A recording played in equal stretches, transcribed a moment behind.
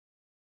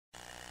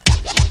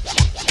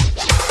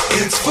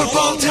It's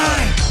football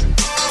time,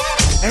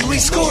 and we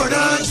scored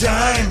a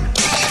dime.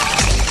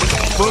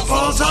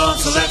 Football's on,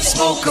 so let's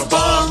smoke a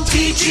bong.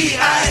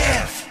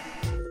 TGIF.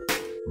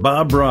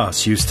 Bob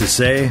Ross used to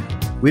say,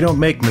 "We don't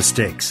make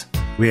mistakes.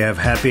 We have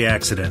happy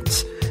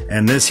accidents."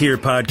 And this here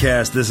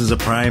podcast, this is a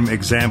prime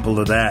example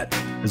of that.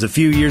 As a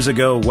few years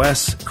ago,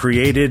 Wes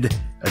created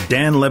a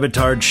Dan Le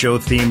Batard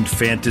show-themed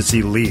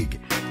fantasy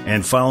league.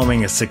 And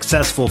following a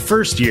successful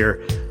first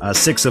year,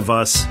 6 of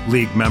us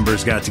league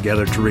members got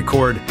together to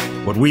record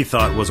what we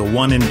thought was a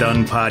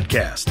one-and-done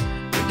podcast,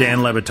 the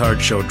Dan Le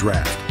Batard Show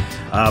Draft.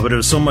 But it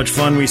was so much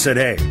fun, we said,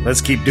 hey, let's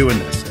keep doing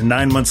this. And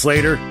 9 months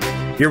later,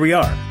 here we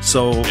are.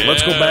 So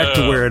let's go back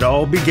to where it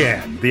all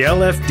began. The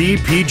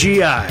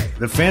Lfdpgi,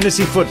 the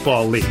Fantasy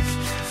Football League.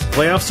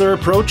 Playoffs are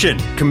approaching.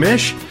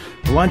 Commish,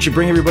 why don't you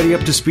bring everybody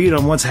up to speed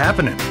on what's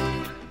happening?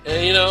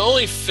 And,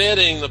 only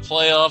fitting the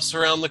playoffs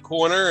around the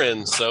corner,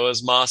 and so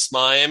is Moss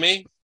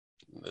Miami.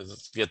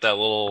 Let's get that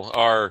little,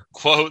 our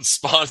quote,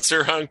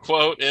 sponsor,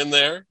 unquote, in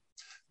there.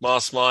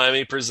 Moss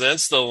Miami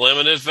presents the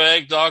limited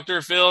fake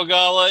Dr. Phil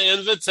Gala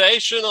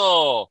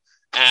Invitational.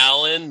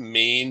 Allen,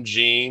 Mean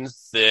Gene,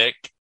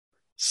 Thick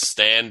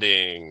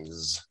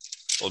standings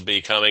will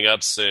be coming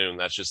up soon.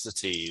 That's just a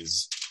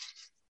tease.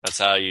 That's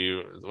how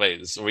you...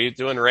 Wait, are we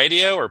doing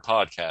radio or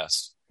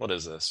podcast? What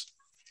is this?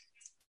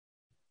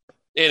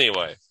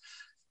 Anyway,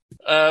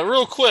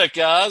 real quick,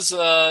 guys.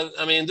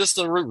 Just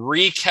a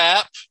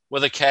recap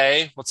with a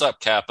K. What's up,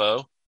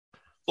 Capo?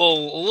 A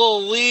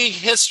little league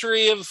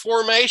history of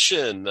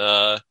formation.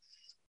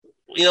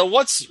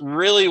 What's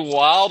really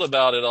wild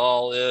about it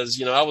all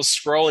is, I was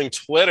scrolling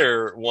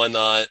Twitter one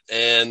night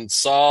and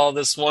saw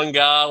this one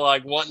guy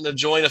wanting to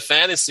join a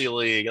fantasy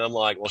league. And I'm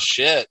like, well,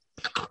 shit.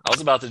 I was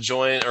about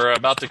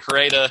to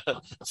create a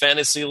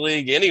fantasy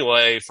league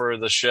anyway for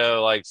the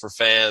show, for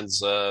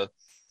fans.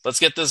 Let's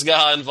get this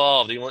guy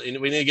involved. We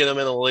need to get him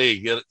in a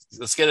league.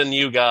 Let's get a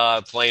new guy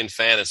playing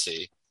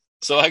fantasy.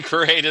 So I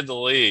created the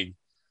league.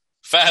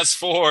 Fast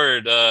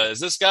forward. Is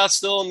this guy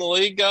still in the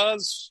league,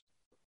 guys?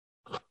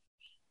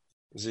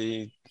 Is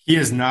he? He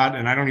is not,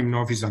 and I don't even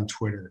know if he's on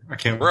Twitter. I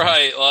can't.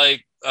 Right.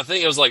 I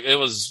think it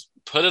was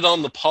put it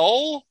on the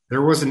poll.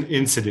 There was an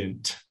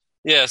incident.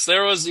 Yes,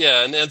 there was,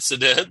 an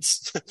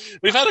incident.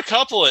 We've had a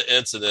couple of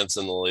incidents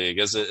in the league.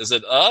 Is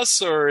it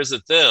us or is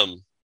it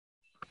them?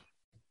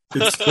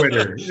 It's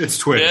Twitter. It's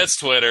Twitter. Yeah, it's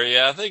Twitter.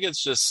 Yeah, I think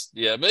it's just,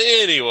 But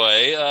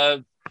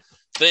anyway,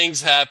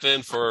 things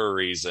happen for a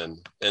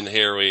reason, and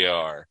here we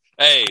are.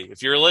 Hey,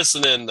 if you're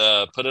listening,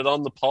 put it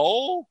on the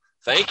poll.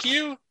 Thank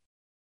you.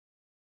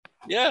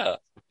 Yeah.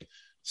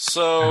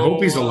 So I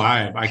hope he's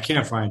alive. I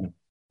can't find him.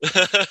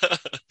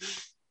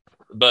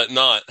 But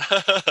not.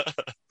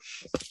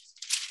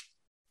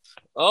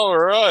 All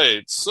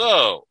right,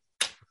 so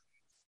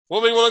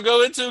what we want to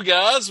go into,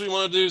 guys? We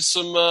want to do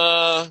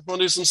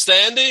some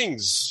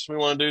standings. We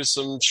want to do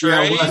some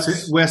trades.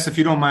 Yeah, Wes, if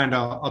you don't mind,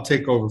 I'll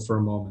take over for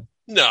a moment.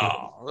 No,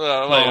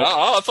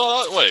 I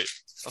thought.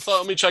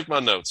 Let me check my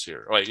notes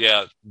here. Wait,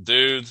 yeah,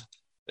 dude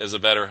is a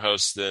better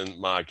host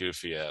than my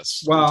goofy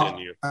ass. Well,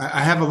 Continue.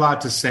 I have a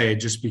lot to say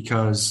just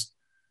because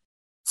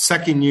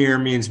second year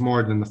means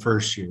more than the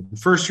first year. The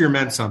first year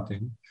meant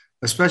something,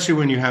 especially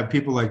when you have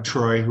people like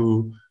Troy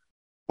who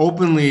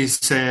openly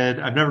said,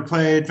 I've never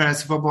played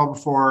fantasy football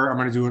before. I'm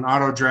going to do an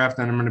auto draft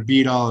and I'm going to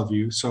beat all of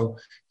you. So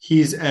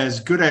he's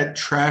as good at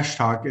trash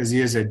talk as he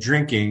is at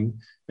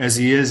drinking, as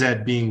he is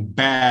at being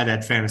bad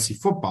at fantasy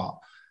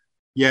football.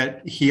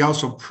 Yet he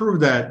also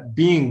proved that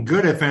being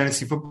good at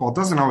fantasy football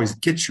doesn't always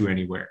get you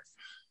anywhere.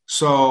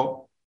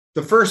 So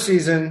the first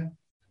season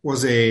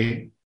was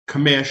a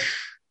commish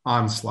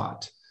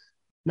onslaught.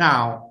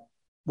 Now,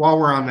 while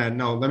we're on that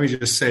note, let me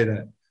just say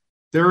that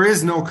there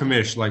is no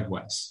commish like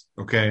Wes.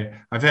 Okay.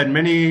 I've had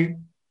many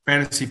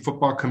fantasy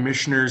football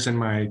commissioners in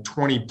my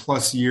 20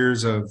 plus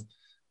years of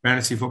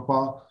fantasy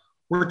football.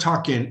 We're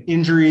talking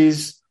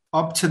injuries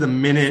up to the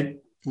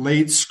minute,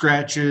 late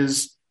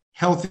scratches,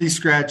 healthy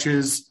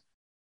scratches,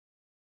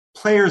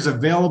 players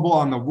available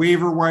on the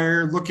waiver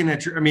wire, looking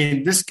at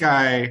this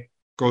guy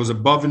goes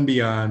above and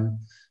beyond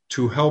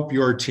to help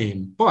your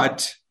team,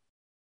 but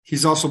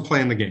he's also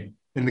playing the game.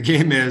 And the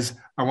game is,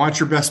 I want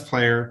your best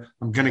player.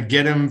 I'm going to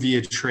get him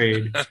via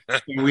trade.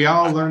 And we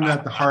all learned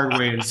that the hard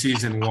way in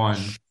season 1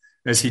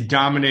 as he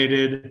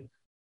dominated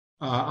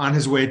on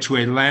his way to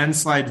a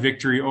landslide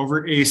victory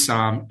over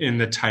ASOM in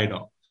the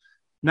title.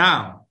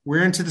 Now,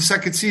 we're into the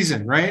second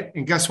season, right?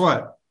 And guess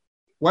what?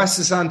 Wes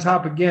is on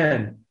top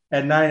again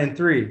at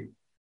 9-3.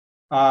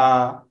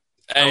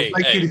 I would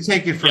like you to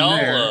take it from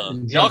there.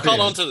 Y'all caught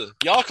onto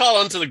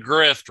the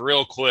grift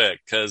real quick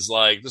because,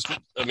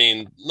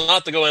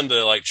 not to go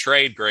into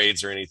trade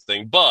grades or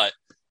anything, but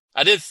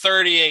I did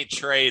 38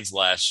 trades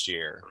last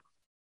year.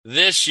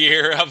 This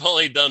year, I've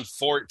only done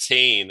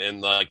 14,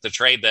 and the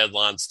trade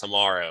deadline's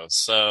tomorrow.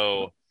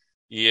 So,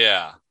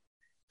 yeah,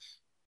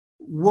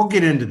 we'll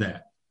get into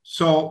that.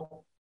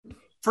 So,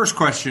 first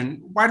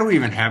question: why do we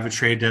even have a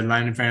trade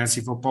deadline in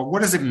fantasy football?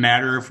 What does it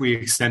matter if we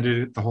extended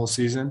it the whole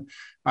season?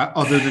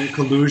 Other than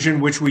collusion,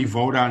 which we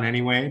vote on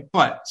anyway.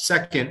 But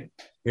second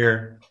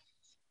here,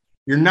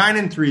 You're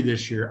 9-3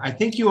 this year. I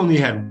think you only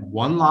had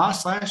one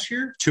loss last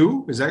year.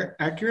 2? Is that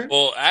accurate?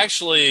 Well,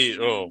 actually,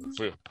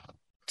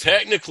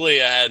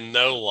 technically, I had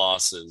no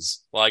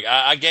losses. Like,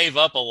 I gave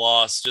up a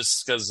loss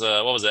just because,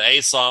 what was it,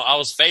 Asom? I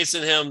was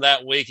facing him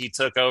that week. He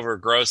took over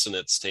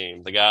Grossenit's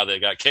team, the guy that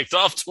got kicked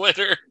off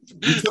Twitter.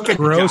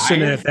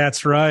 Grossenit,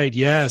 that's right,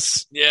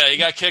 yes. Yeah, he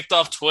got kicked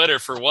off Twitter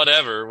for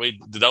whatever. We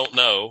don't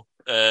know.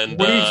 And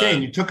what are you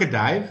saying? You took a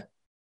dive?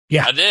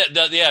 Yeah. I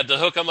did, to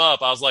hook him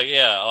up. I was like,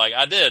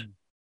 I did.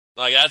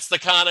 Like, that's the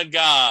kind of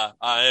guy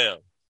I am.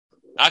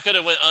 I could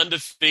have went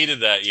undefeated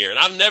that year, and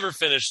I've never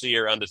finished the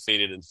year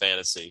undefeated in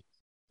fantasy.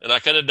 And I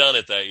could have done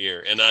it that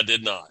year, and I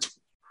did not.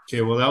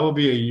 Okay, well, that will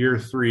be a year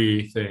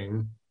 3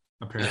 thing,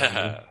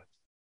 apparently.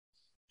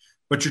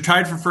 But you're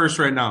tied for first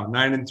right now,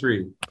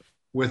 9-3,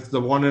 with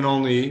the one and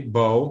only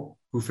Bo,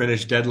 who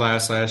finished dead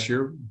last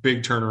year.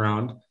 Big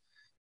turnaround.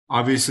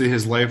 Obviously,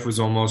 his life was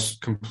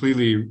almost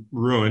completely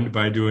ruined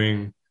by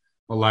doing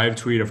a live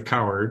tweet of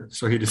coward,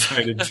 so he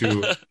decided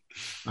to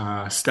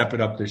step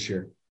it up this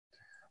year.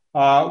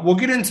 We'll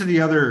get into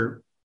the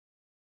other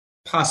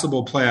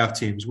possible playoff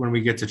teams when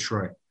we get to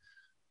Troy.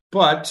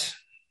 But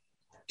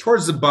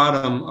towards the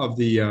bottom of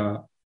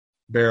the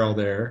barrel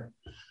there,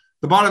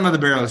 the bottom of the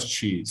barrel is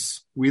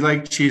Cheese. We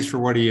like Cheese for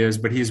what he is,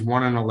 but he's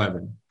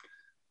 1-11.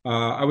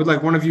 I would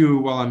like one of you,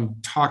 while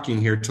I'm talking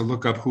here, to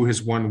look up who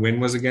his one win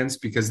was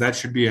against, because that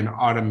should be an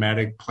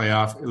automatic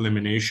playoff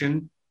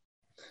elimination.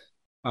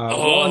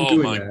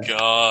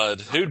 God.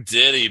 Who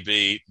did he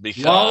beat?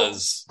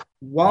 Because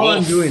while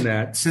I'm doing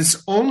that,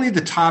 since only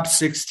the top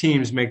 6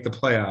 teams make the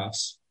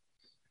playoffs,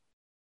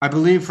 I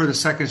believe for the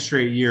second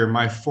straight year,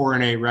 my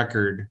 4-8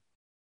 record,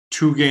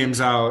 2 games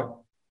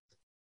out,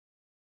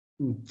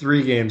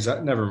 3 games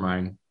out, never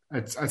mind.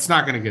 It's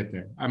not going to get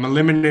there. I'm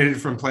eliminated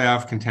from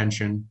playoff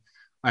contention.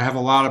 I have a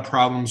lot of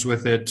problems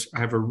with it. I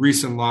have a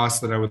recent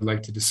loss that I would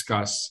like to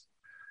discuss.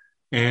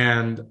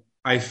 And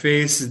I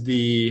face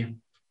the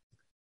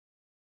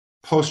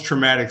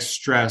post-traumatic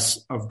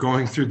stress of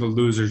going through the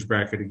losers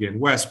bracket again.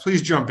 Wes,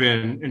 please jump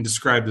in and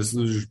describe this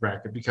losers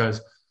bracket, because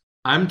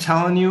I'm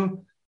telling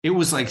you, it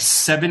was like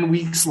 7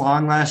 weeks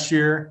long last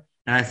year,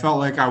 and I felt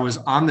like I was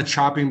on the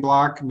chopping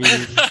block,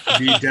 meaning to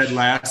be dead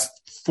last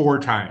 4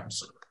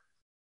 times.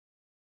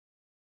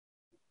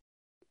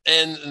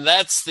 And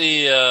that's not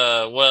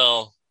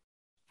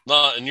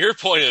in your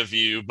point of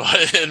view,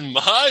 but in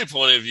my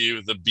point of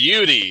view, the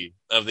beauty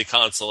of the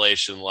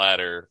consolation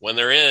ladder when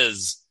there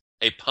is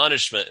a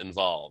punishment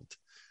involved.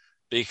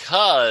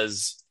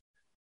 Because,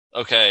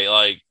 you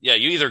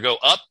either go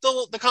up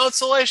the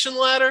consolation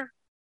ladder,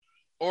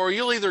 or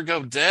you'll either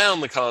go down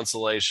the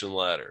consolation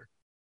ladder.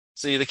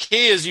 See, the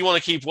key is you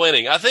want to keep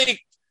winning. I think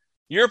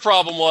your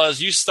problem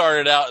was you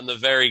started out in the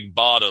very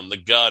bottom, the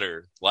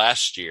gutter,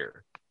 last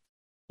year.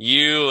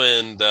 You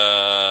and,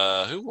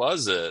 who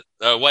was it?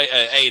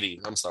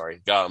 80. I'm sorry.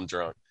 God, I'm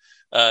drunk.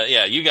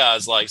 You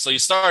guys, so you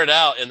started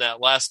out in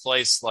that last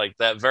place,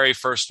 that very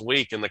first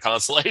week in the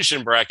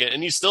consolation bracket,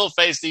 and you still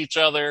faced each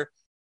other,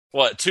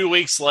 2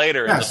 weeks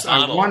later? Yes, in the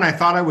final. I won. I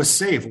thought I was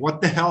safe. What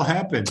the hell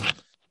happened?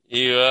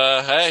 You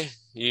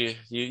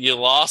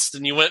lost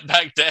and you went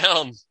back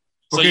down.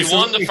 So Okay, you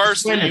won the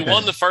first week. You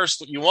won the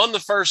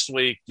first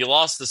week. You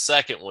lost the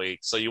second week,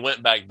 so you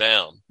went back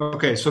down.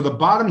 Okay, so the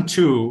bottom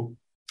 2,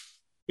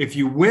 if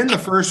you win the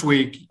first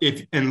week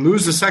and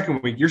lose the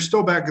second week, you're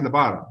still back in the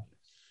bottom.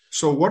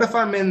 So what if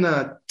I'm in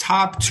the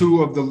top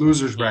 2 of the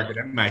losers bracket?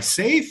 Am I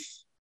safe?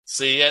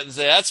 See,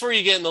 that's where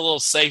you get in the little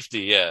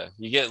safety. Yeah,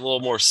 you get a little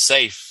more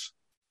safe.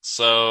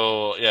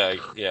 So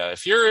yeah.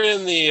 If you're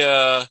in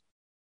the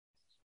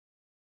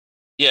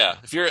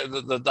if you're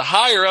the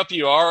higher up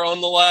you are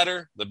on the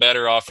ladder, the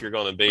better off you're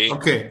going to be.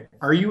 Okay,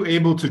 are you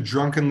able to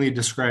drunkenly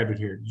describe it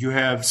here? You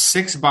have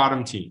 6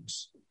 bottom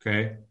teams.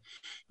 Okay,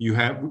 you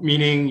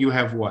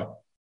have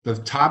what? The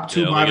top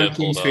 2 bottom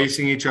teams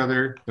facing each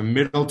other, the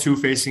middle 2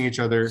 facing each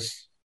other,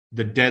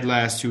 the dead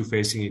last 2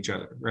 facing each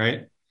other,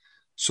 right?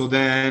 So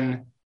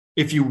then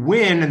if you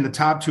win in the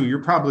top 2,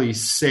 you're probably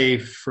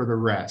safe for the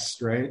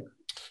rest, right?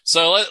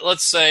 So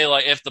let's say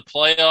if the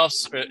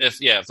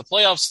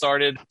playoffs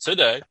started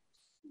today,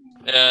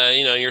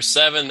 your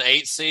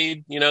 7-8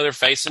 seed, they're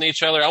facing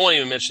each other. I won't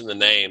even mention the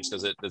names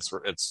because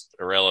it's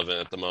irrelevant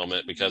at the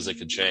moment because it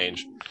could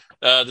change.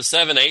 The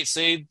 7-8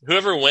 seed,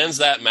 whoever wins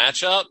that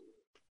matchup,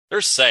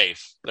 they're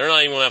safe. They're not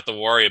even going to have to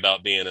worry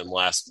about being in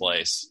last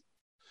place.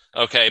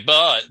 Okay,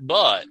 but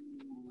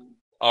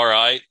all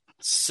right.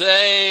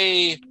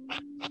 Say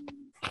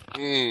the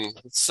 9-10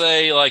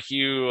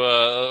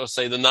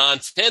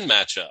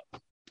 matchup.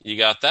 You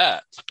got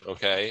that,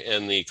 okay,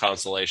 in the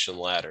consolation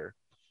ladder.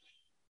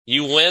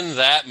 You win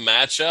that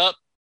matchup,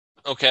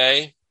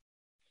 okay.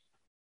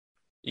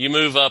 You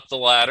move up the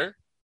ladder.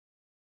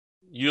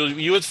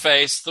 You would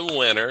face the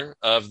winner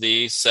of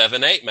the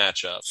 7-8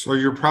 matchup. So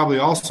you're probably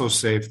also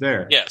safe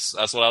there. Yes,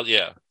 that's what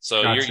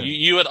So Gotcha.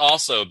 you would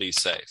also be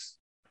safe.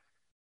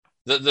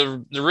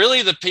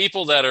 The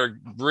people that are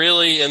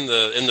really in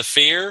the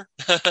fear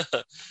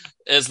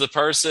is the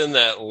person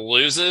that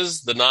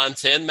loses the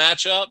 9-10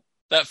 matchup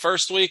that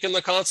first week in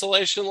the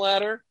consolation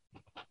ladder.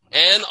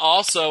 And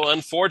also,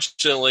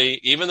 unfortunately,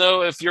 even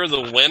though if you're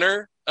the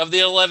winner of the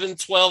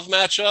 11-12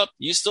 matchup,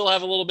 you still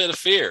have a little bit of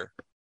fear,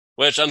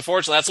 which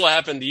unfortunately, that's what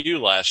happened to you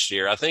last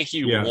year. I think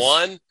you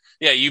won.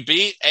 Yeah, you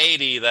beat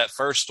 80 that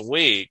first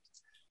week.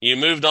 You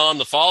moved on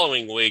the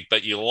following week,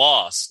 but you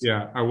lost.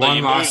 Yeah, I won,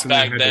 you lost, moved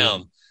back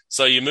down.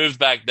 So you moved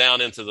back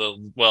down into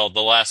the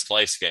last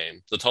place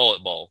game, the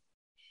Toilet Bowl.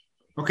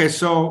 Okay,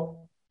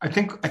 so I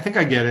think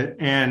I get it.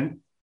 And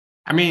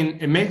I mean,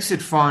 it makes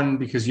it fun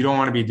because you don't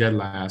want to be dead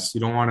last.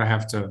 You don't want to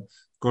have to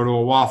go to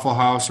a Waffle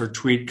House or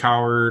tweet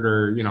coward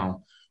or,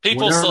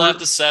 People whatever. still have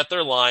to set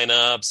their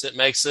lineups. It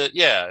makes it,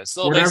 it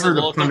still makes it a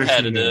little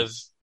competitive.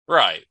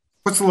 Right.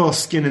 Puts a little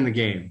skin in the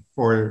game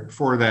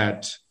for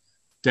that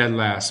dead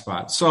last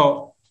spot.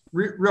 So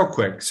real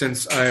quick,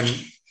 since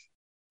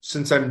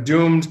I'm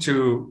doomed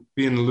to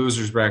be in the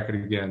losers bracket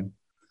again,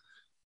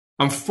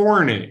 I'm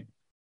 4-8.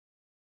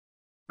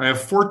 I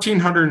have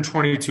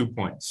 1,422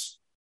 points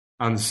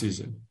on the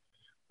season,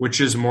 which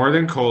is more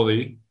than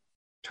Coley,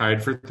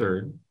 tied for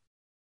third.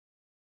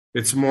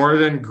 It's more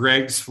than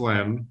Greg's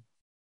Flem,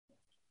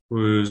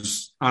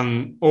 who's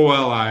on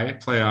OLI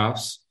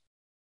playoffs,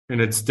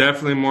 and it's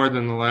definitely more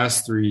than the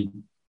last three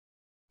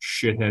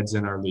shitheads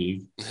in our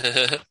league.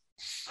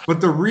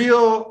 But the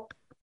real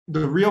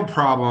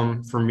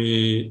problem for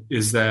me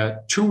is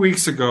that 2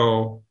 weeks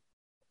ago,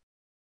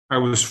 I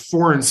was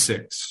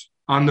 4-6.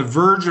 On the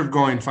verge of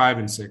going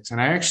 5-6,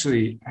 and I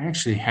actually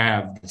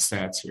have the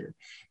stats here.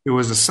 It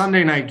was a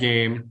Sunday night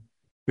game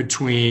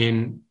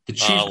between the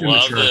Chiefs and the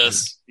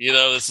Chargers.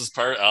 This is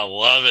I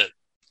love it.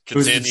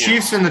 Continue. It was the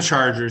Chiefs and the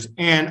Chargers,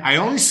 and I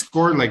only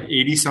scored like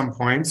 80-some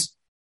points,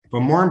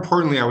 but more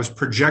importantly, I was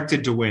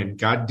projected to win.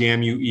 God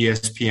damn you,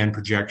 ESPN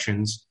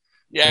projections.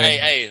 Yeah,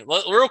 hey,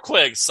 real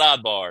quick,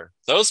 sidebar.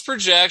 Those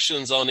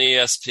projections on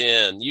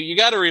ESPN, you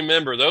got to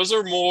remember, those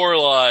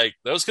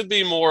could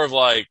be more of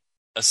like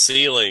a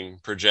ceiling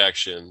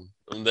projection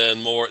than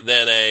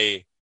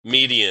a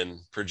median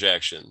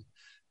projection.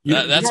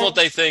 That's what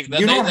they think.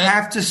 You don't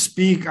have to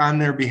speak on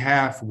their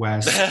behalf,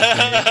 Wes.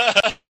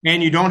 Okay?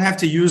 And you don't have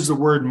to use the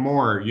word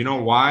more. You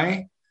know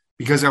why?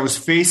 Because I was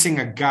facing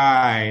a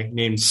guy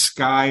named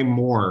Sky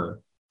Moore.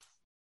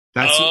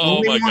 That's the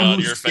only one I know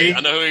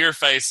who you're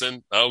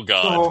facing. Oh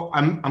God. So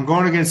I'm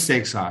going against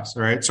Steak Sauce.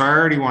 All right. So I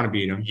already want to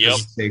beat him. Yep.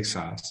 Steak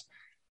Sauce.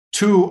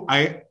 2,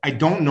 I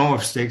don't know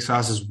if Steak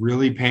Sauce is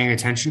really paying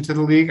attention to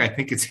the league. I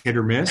think it's hit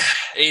or miss.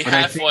 He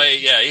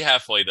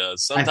halfway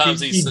does.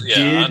 Sometimes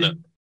I know.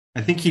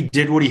 I think he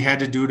did what he had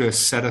to do to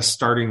set a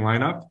starting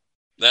lineup.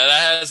 That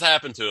has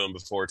happened to him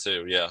before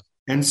too, yeah.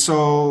 And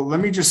so let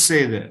me just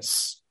say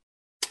this.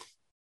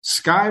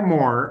 Sky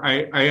Moore,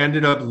 I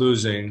ended up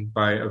losing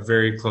by a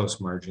very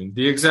close margin.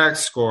 The exact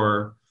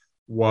score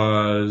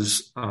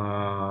was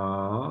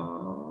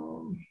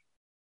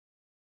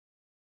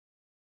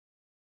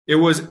it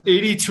was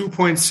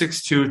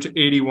 82.62 to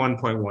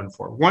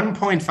 81.14.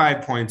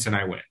 1.5 points and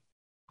I win.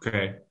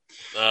 Okay.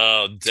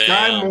 Oh, damn.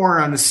 Sky Moore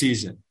on the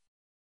season.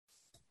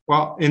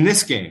 Well, in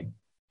this game,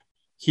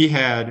 he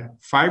had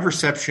 5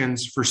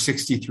 receptions for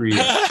 63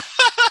 yards.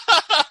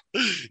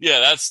 Yeah,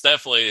 that's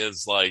definitely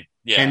his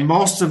And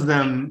most of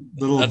them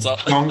little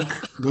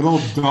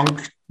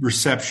dunk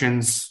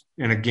receptions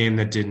in a game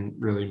that didn't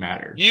really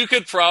matter. You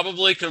could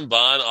probably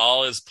combine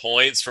all his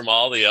points from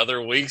all the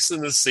other weeks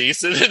in the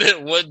season, and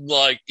it wouldn't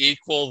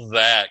equal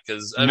that.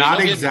 Because not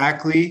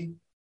exactly,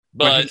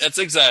 but it's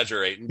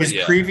exaggerating. His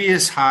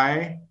previous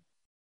high,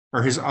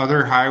 or his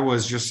other high,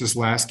 was just this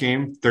last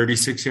game,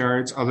 36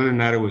 yards. Other than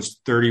that, it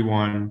was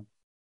 31.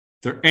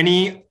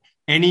 Any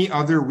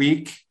other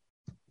week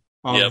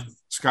of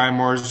Sky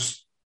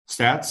Moore's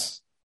stats,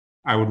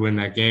 I would win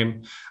that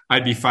game.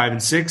 I'd be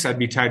 5-6. I'd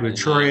be tied with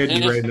Troy. I'd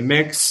be right in the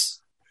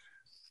mix.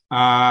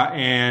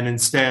 And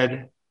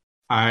instead,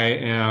 I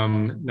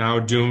am now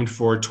doomed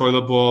for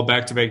Toilet Bowl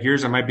back-to-back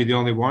years. I might be the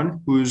only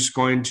one who's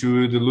going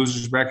to the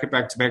losers bracket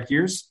back-to-back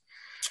years.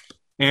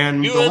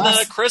 And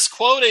Chris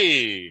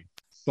Quody.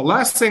 The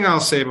last thing I'll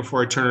say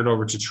before I turn it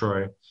over to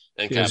Troy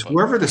is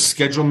whoever the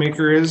schedule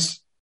maker is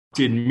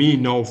did me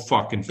no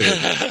fucking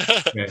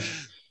favor. Okay?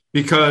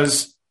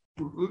 Because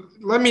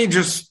let me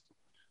just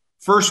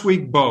first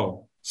week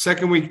Bo,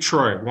 second week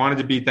Troy wanted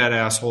to beat that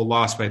asshole,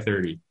 lost by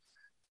 30.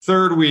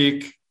 Third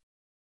week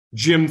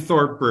Jim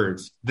Thorpe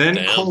Birds, then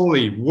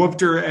Coley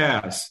whooped her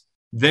ass.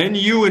 Then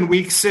you in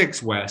week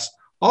 6, Wes.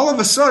 All of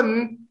a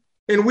sudden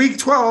in week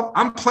 12,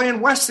 I'm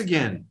playing Wes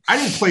again. I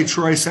didn't play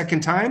Troy a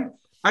second time.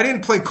 I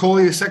didn't play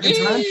Coley a second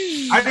time.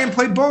 I didn't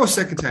play Bo a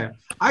second time.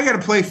 I got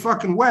to play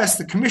fucking Wes,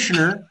 the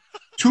commissioner,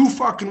 2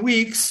 fucking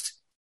weeks.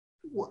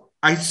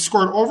 I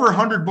scored over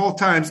 100 both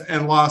times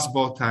and lost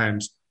both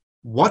times.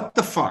 What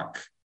the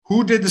fuck?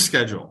 Who did the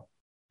schedule?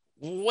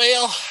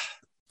 Well,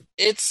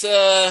 it's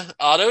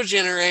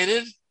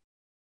auto-generated.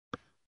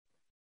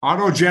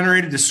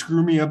 Auto-generated to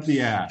screw me up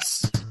the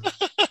ass.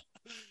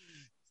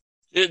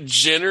 It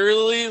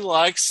generally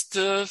likes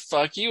to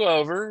fuck you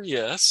over,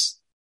 yes.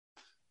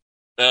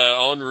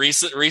 On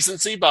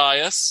recency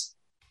bias.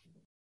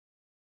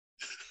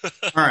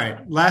 All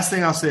right. Last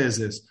thing I'll say is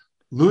this.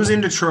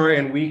 Losing to Troy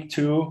in week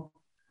 2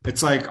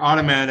 It's like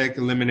automatic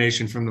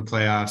elimination from the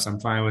playoffs.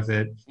 I'm fine with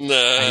it.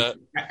 Nah.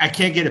 I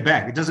can't get it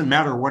back. It doesn't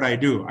matter what I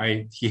do.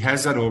 He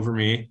has that over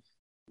me.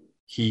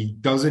 He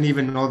doesn't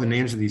even know the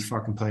names of these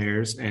fucking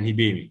players, and he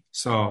beat me.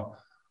 So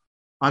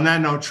on that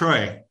note,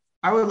 Troy,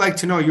 I would like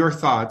to know your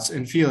thoughts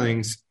and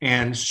feelings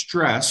and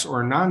stress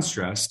or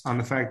non-stress on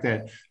the fact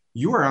that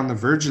you are on the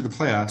verge of the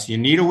playoffs. You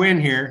need a win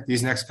here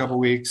these next couple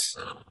weeks,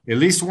 at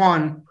least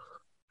one.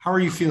 How are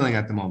you feeling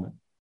at the moment?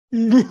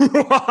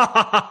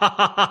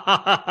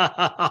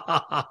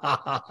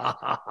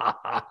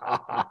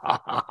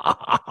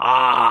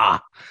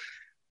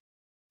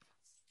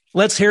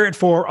 Let's hear it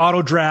for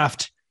Auto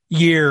Draft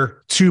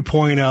year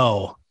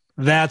 2.0.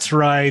 That's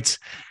right.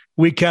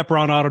 We kept her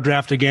on Auto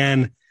Draft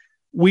again.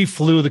 We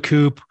flew the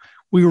coop.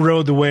 We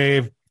rode the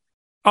wave.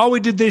 All we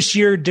did this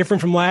year,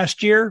 different from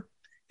last year,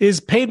 is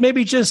paid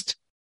maybe just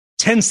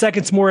 10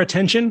 seconds more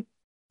attention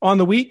on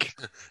the week.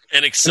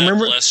 And accept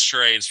less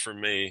trades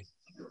from me.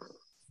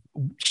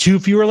 2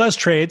 fewer less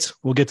trades.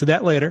 We'll get to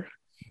that later.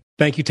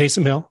 Thank you,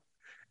 Taysom Hill.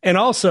 And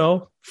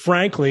also,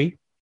 frankly,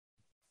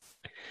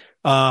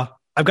 I've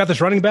got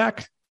this running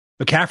back,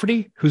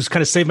 McCaffrey, who's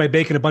kind of saved my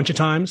bacon a bunch of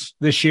times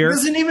this year. He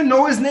doesn't even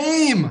know his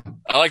name.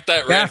 I like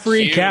that.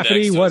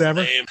 Cafferty,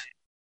 whatever.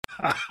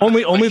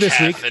 Only this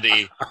week.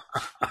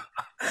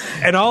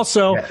 And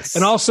also,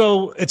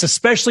 it's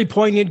especially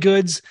poignant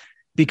goods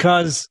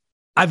because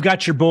I've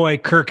got your boy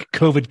Kirk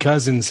COVID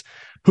Cousins,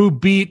 who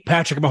beat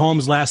Patrick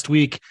Mahomes last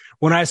week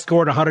when I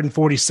scored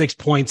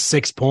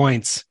 146.6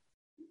 points.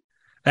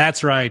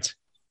 That's right.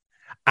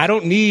 I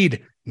don't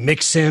need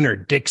Mixon or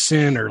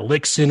Dixon or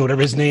Lixon,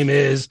 whatever his name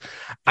is.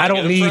 I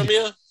don't need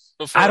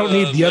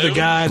the other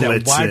guy,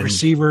 that wide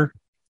receiver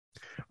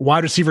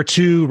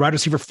 2, wide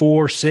receiver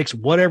 4, 6,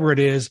 whatever it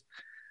is.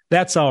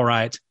 That's all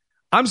right.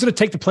 I'm just going to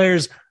take the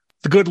players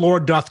the good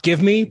Lord doth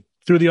give me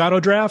through the auto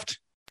draft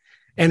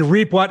and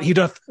reap what he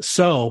doth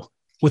sow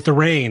with the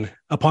rain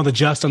upon the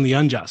just and the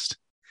unjust.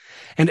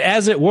 And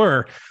as it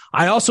were,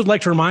 I also would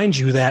like to remind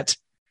you that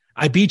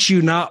I beat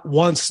you not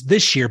once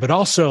this year, but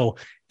also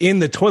in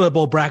the toilet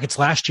bowl brackets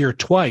last year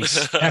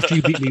twice after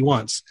you beat me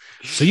once.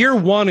 So you're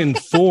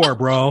 1-4,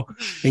 bro.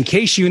 In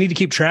case you need to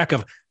keep track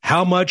of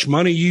how much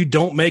money you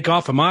don't make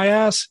off of my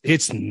ass,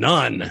 it's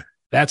none.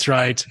 That's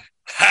right.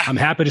 I'm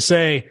happy to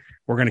say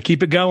we're going to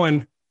keep it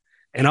going.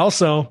 And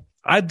also,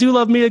 I do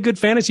love me a good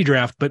fantasy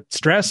draft, but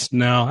stress?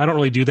 No, I don't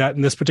really do that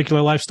in this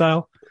particular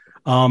lifestyle.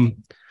 I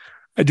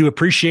do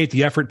appreciate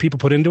the effort people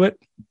put into it.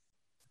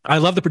 I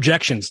love the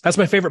projections. That's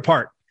my favorite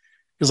part.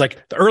 It's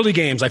like the early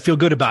games, I feel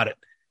good about it.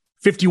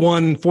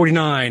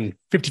 51-49,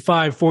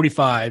 55-45,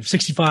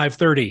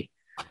 65-30.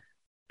 A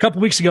couple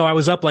weeks ago, I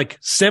was up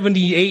like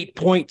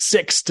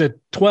 78.6 to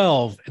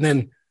 12. And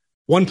then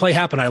one play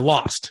happened. I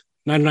lost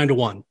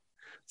 99-1.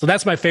 So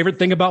that's my favorite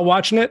thing about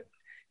watching it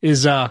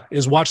is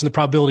watching the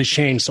probabilities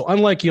change. So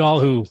unlike y'all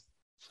who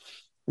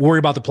worry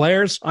about the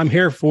players, I'm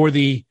here for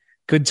the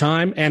good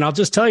time. And I'll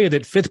just tell you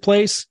that 5th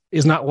place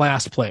is not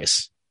last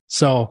place.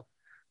 So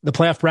the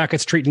playoff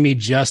bracket's treating me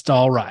just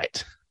all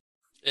right.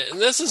 And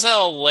this is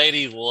how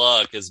Lady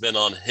Luck has been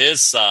on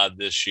his side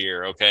this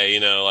year. Okay.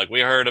 Like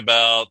we heard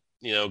about,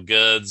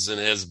 Goods and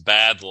his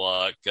bad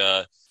luck.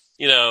 This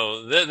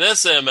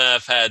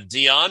MF had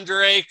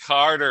DeAndre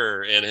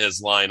Carter in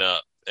his lineup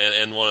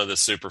and one of the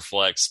super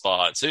flex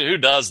spots. Who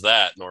does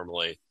that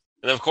normally?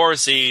 And of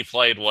course he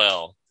played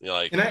well.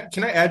 Can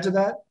I add to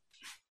that?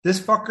 This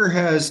fucker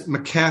has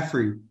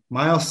McCaffrey,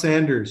 Miles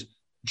Sanders,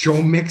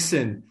 Joe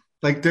Mixon.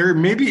 Like there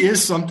maybe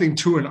is something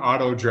to an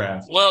auto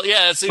draft. Well,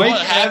 yeah. See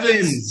what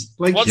happens.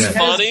 What's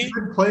funny?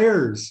 Good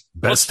players.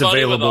 Best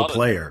available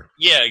player.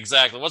 Yeah,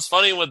 exactly. What's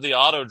funny with the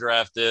auto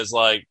draft is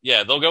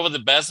they'll go with the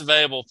best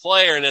available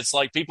player, and it's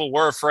like people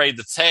were afraid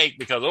to take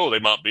because they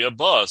might be a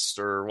bust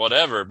or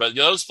whatever. But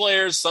those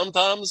players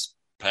sometimes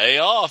pay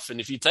off,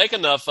 and if you take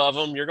enough of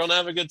them, you're going to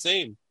have a good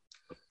team.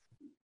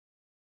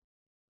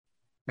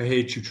 I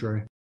hate you,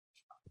 Troy.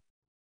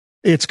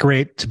 It's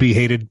great to be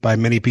hated by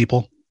many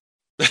people.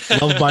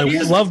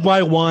 Loved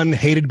by one,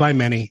 hated by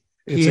many.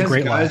 It's a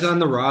great guys life. On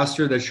the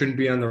roster that shouldn't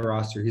be on the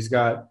roster. He's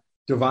got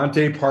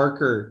Devontae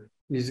Parker.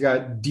 He's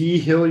got D.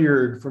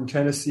 Hilliard from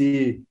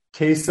Tennessee,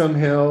 Taysom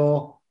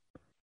Hill,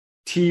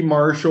 T.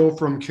 Marshall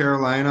from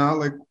Carolina.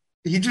 Like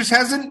he just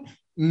hasn't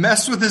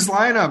messed with his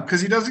lineup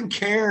because he doesn't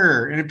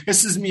care, and it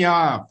pisses me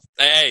off.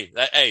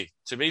 Hey,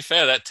 to be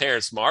fair, that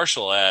Terrace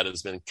Marshall ad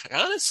has been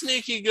kind of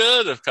sneaky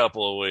good a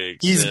couple of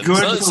weeks. He's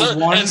good for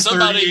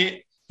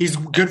 138. He's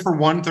good for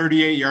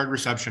 138-yard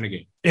reception a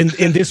game.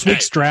 In this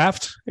week's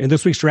draft,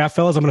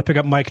 fellas, I'm going to pick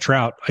up Mike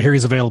Trout. I hear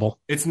he's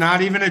available. It's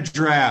not even a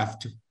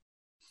draft.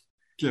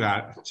 Get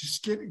out.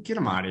 Just get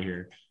him out of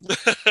here.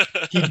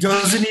 He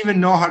doesn't even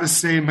know how to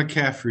say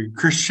McCaffrey.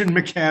 Christian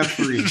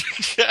McCaffrey.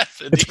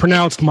 It's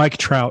pronounced Mike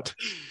Trout.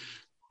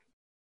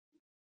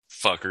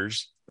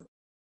 Fuckers.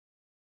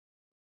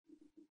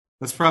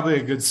 That's probably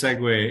a good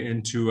segue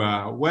into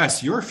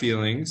Wes, your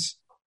feelings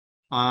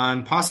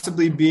on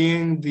possibly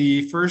being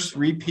the first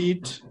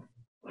repeat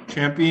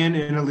champion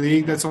in a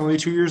league that's only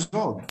 2 years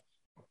old.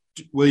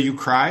 Will you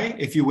cry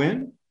if you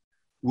win?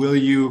 Will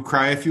you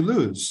cry if you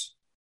lose?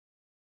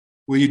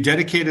 Will you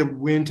dedicate a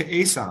win to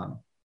ASOM?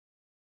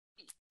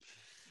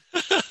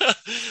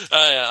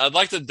 I'd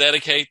like to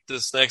dedicate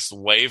this next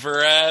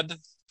waiver ad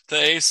to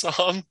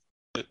ASOM.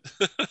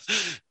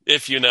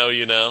 If you know,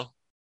 you know.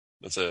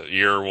 That's a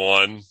year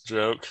one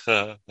joke.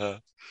 But,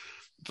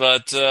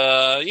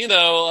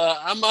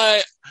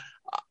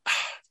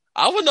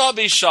 I would not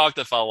be shocked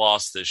if I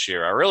lost this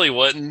year. I really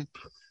wouldn't.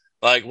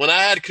 Like, when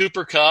I had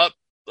Cooper Kupp,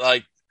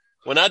 I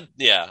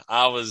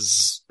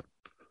was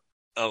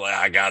like,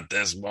 I got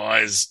this,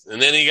 boys.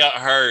 And then he got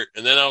hurt.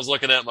 And then I was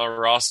looking at my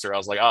roster. I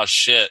was like, oh,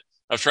 shit.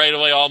 I've traded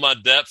away all my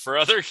depth for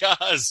other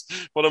guys.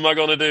 What am I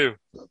going to do?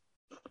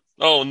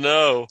 Oh,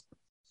 no.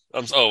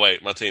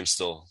 My team's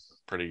still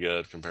pretty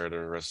good compared to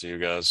the rest of you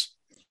guys.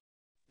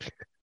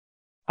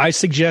 I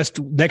suggest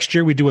next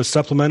year we do a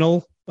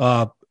supplemental,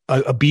 a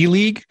B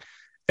league.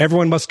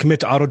 Everyone must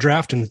commit to auto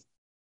draft and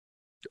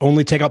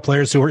only take out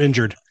players who are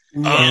injured.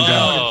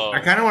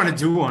 I kind of want to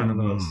do one of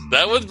those.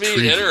 That would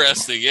be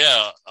interesting.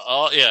 Yeah.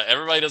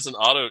 Everybody does an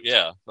auto.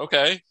 Yeah.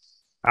 Okay.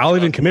 I'll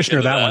even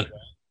commissioner that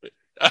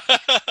one.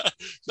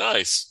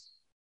 Nice.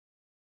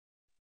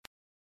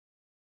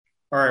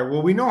 All right.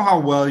 Well, we know how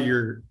well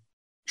your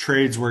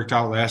trades worked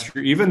out last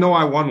year, even though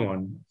I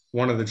won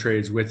one of the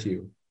trades with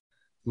you,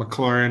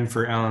 McLaurin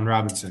for Allen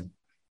Robinson.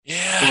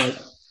 Yeah.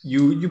 But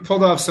you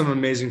pulled off some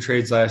amazing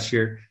trades last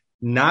year,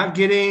 not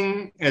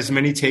getting as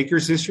many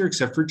takers this year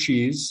except for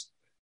Cheese.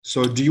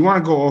 So do you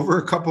want to go over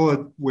a couple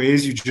of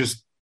ways you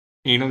just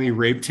anally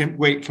raped him?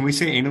 Wait, can we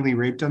say anally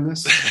raped on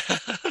this?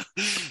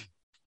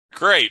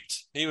 Great.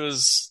 He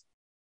was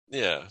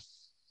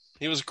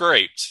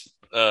great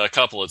a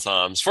couple of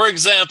times. For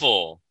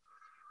example,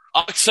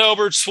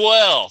 October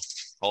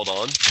 12th. Hold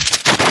on.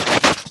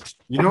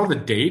 You know the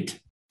date?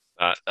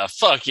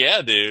 Fuck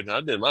yeah, dude.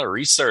 I did my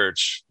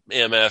research,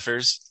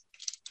 MFers.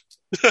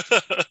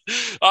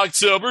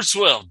 October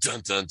 12th.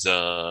 Dun, dun,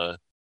 dun.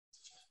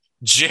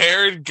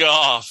 Jared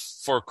Goff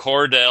for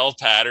Cordell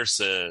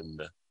Patterson.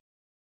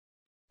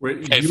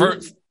 Wait,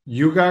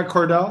 you got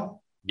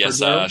Cordell?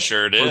 Yes, I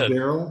sure did.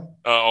 Cordell?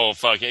 Oh,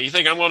 fuck yeah. You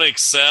think I'm going to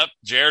accept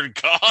Jared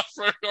Goff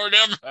for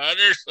Cordell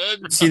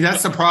Patterson? See,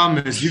 that's the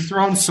problem is you've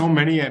thrown so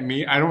many at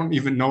me. I don't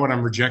even know what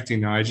I'm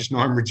rejecting now. I just know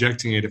I'm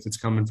rejecting it if it's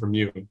coming from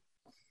you.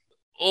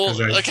 Well,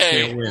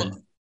 okay.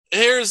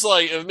 Here's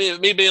like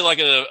me being like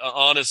an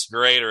honest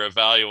grader,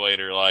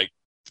 evaluator. Like,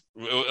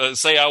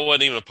 say I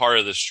wasn't even a part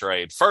of this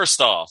trade.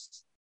 First off,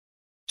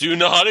 do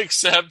not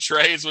accept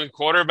trades when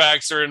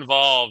quarterbacks are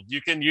involved.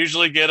 You can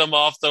usually get them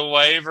off the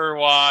waiver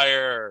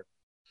wire.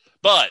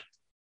 But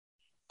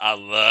I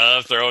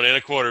love throwing in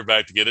a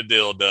quarterback to get a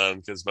deal done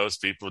because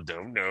most people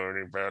don't know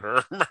any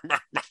better.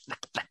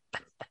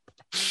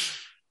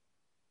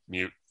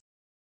 Mute.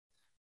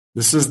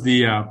 This is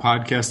the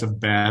podcast of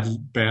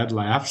bad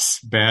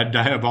laughs, bad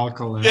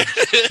diabolical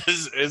laughs.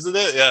 Isn't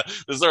it? Yeah.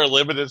 This is our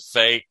limited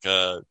fake,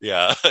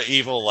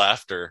 evil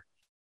laughter.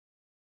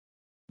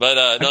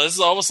 But no, this is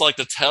almost like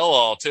the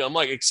tell-all, too. I'm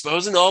like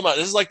exposing this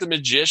is like the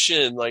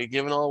magician, like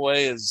giving all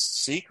away his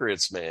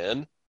secrets,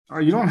 man. Oh,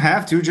 you don't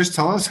have to. Just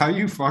tell us how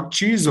you fucked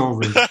Cheese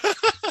over.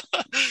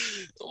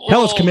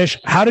 Tell us, Commish,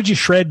 how did you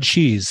shred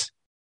Cheese?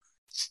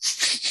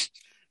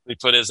 He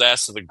put his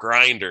ass to the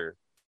grinder.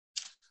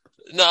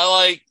 No,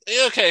 like,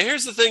 okay,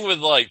 here's the thing with,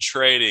 like,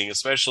 trading,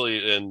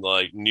 especially in,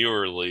 like,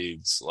 newer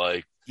leagues.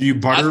 Like, do you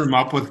butter him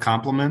up with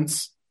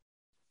compliments?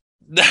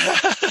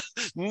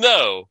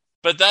 No,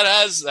 but that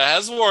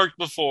has worked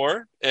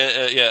before.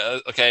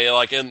 Okay,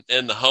 like in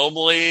the home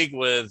league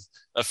with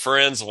a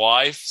friend's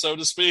wife, so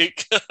to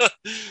speak.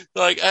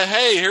 Like,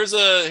 hey, here's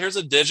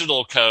a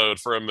digital code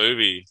for a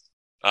movie.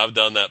 I've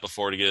done that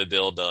before to get a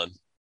deal done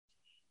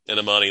in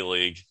a money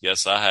league.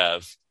 Yes, I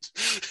have.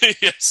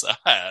 Yes, I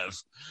have.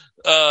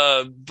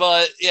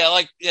 But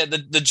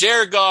the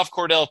Jared Goff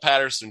Cordell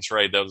Patterson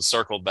trade though, to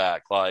circle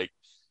back, like,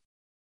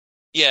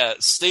 yeah,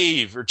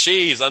 Steve or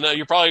Cheese, I know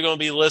you're probably going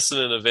to be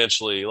listening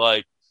eventually.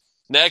 Like,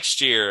 next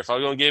year, if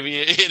I'm going to give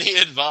you any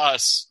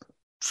advice,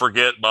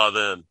 forget by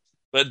then.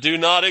 But do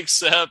not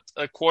accept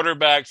a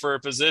quarterback for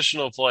a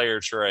positional player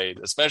trade,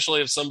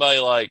 especially if somebody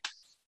like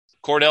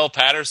Cordell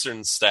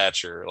Patterson's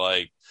stature.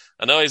 Like,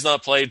 I know he's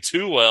not played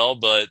too well,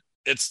 but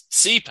it's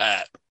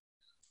CPAT.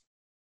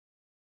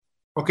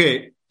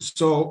 Okay,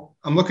 so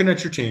I'm looking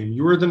at your team.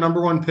 You were the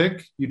number one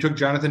pick. You took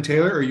Jonathan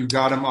Taylor, or you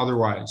got him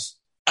otherwise?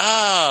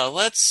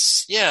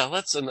 Let's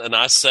a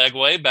nice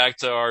segue back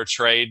to our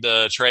trade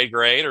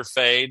grade or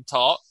fade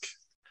talk.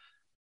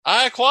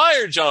 I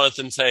acquired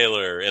Jonathan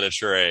Taylor in a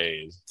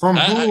trade. From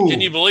who? Can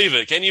you believe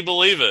it?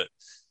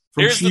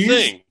 From Here's Cheese? the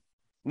thing.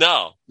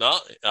 No,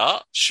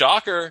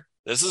 shocker.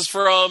 This is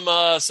from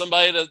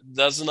somebody that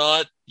does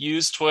not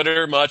use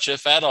Twitter much,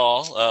 if at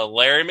all.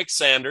 Larry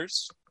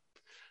McSanders.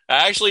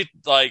 I actually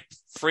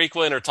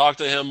frequent or talk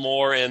to him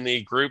more in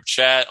the group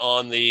chat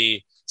on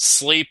the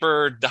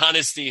Sleeper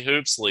Dynasty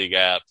Hoops League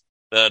app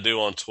than I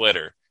do on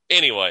Twitter.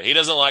 Anyway, he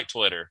doesn't like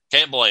Twitter.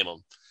 Can't blame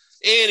him.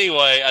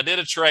 Anyway, I did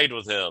a trade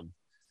with him.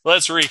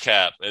 Let's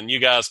recap, and you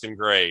guys can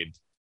grade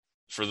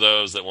for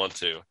those that want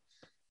to.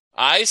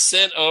 I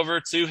sent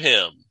over to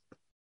him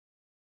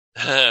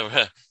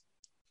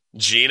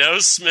Geno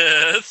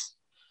Smith,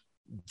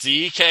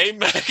 DK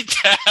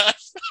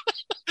Metcalf.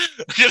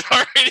 I can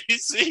already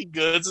see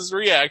Goods'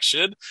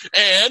 reaction.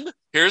 And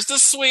here's the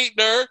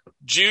sweetener,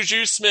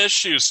 Juju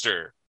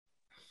Smith-Schuster.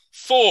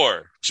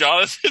 4,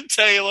 Jonathan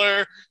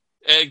Taylor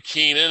and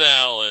Keenan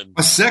Allen.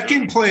 A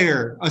second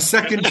player.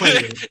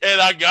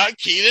 And I got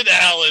Keenan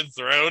Allen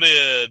thrown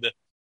in,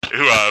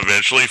 who I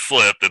eventually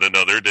flipped in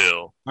another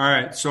deal. All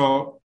right,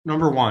 so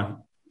number 1,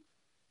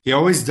 he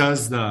always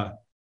does the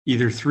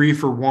either 3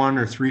 for 1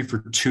 or 3 for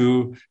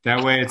 2.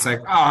 That way it's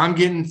like, oh, I'm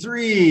getting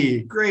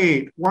 3.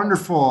 Great,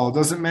 wonderful.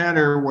 Doesn't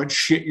matter what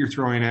shit you're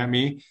throwing at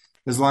me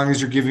as long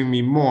as you're giving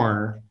me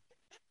more.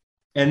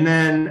 And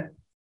then,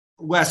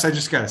 Wes, I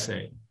just got to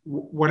say,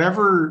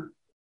 whatever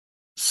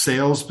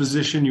sales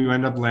position you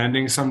end up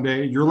landing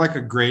someday, you're like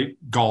a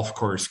great golf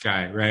course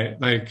guy, right?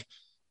 Like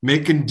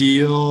making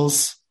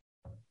deals,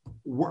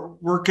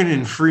 working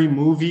in free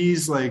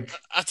movies. Like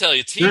I tell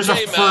you, there's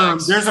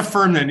a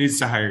firm that needs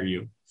to hire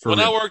you. When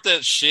I worked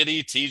at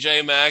shitty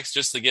TJ Maxx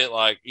just to get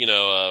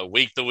a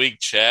week-to-week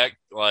check,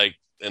 like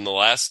in the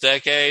last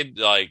decade,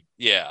 I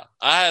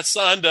had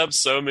signed up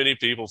so many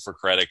people for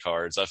credit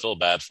cards. I feel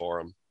bad for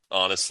them,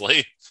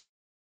 honestly.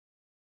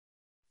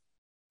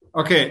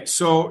 Okay,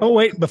 so... Oh,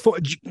 wait, before...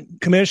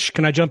 Commish,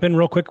 can I jump in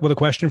real quick with a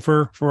question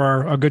for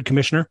our good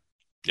commissioner?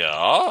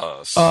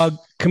 Yes.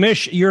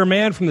 Commish, you're a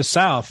man from the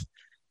South.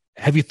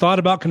 Have you thought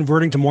about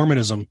converting to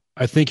Mormonism?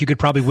 I think you could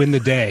probably win the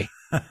day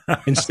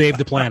and save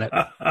the planet.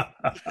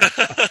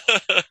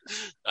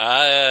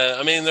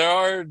 I mean, there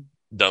are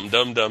dumb.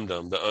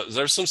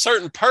 There's some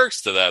certain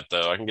perks to that,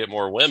 though. I can get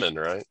more women,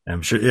 right?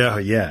 I'm sure.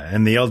 Yeah.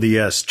 And the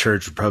LDS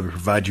church would probably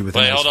provide you with a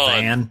nice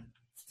van.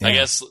 Yeah. I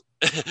guess...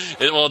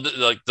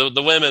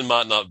 the women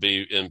might not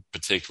be in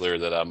particular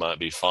that I might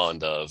be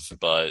fond of,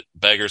 but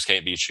beggars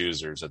can't be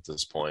choosers at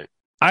this point.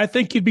 I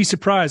think you'd be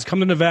surprised. Come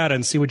to Nevada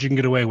and see what you can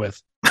get away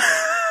with.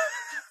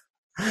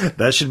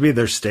 That should be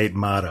their state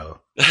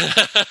motto.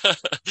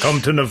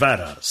 Come to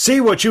Nevada. See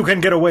what you can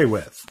get away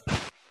with.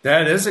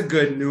 That is a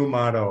good new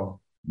motto.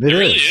 It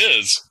really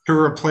is. To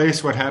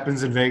replace what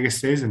happens in Vegas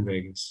stays in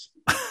Vegas.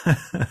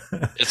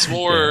 It's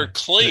more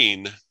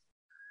clean.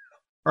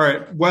 All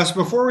right, Wes,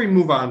 before we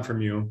move on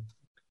from you,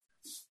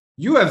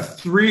 you have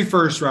 3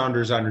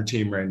 first-rounders on your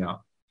team right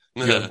now.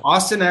 You have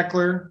Austin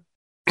Eckler,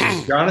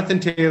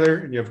 Jonathan Taylor,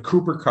 and you have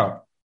Cooper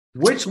Kupp.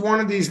 Which one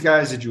of these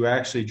guys did you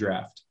actually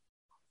draft?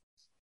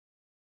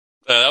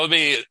 That would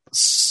be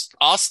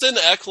Austin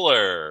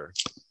Eckler,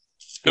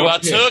 who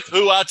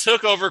I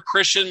took over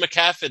Christian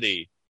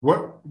McCaffrey.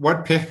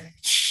 What pick?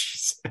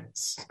 Jesus.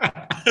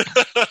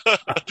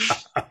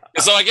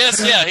 So I guess,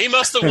 he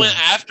must have went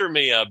after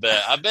me, I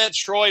bet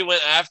Troy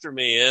went after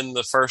me in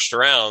the first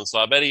round, so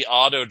I bet he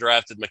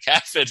auto-drafted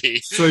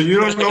McCaffrey. So you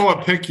don't know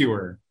what pick you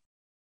were?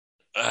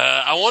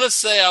 I want to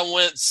say I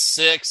went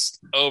 6th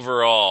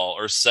overall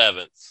or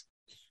 7th.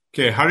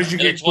 Okay, how did you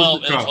get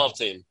 12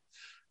 team?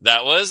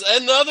 That was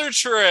another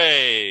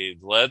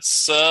trade.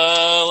 Let's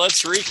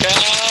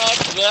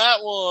recap that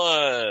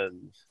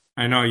one.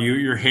 I know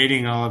you're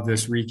hating all of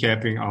this,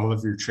 recapping all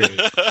of your trades.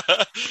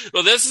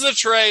 Well, this is a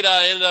trade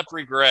I ended up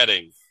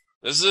regretting.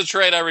 This is a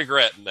trade I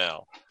regret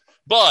now.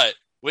 But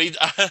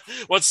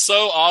what's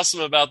so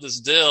awesome about this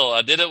deal,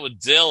 I did it with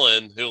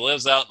Dylan, who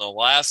lives out in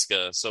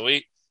Alaska. So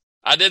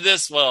I did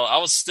this, I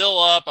was still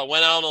up. I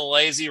went out on a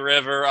lazy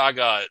river. I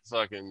got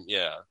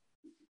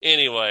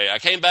Anyway, I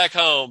came back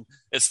home.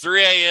 It's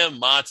 3 a.m.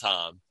 my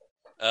time.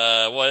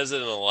 What is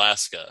it in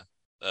Alaska?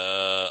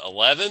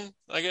 11,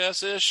 I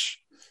guess-ish?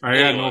 I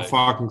got no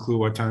fucking clue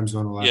what time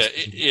zone Alaska.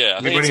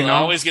 Yeah. I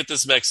always get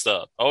this mixed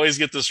up. Always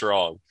get this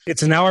wrong.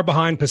 It's an hour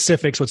behind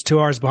Pacific, so it's 2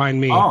 hours behind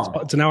me. Oh.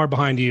 It's an hour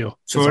behind you.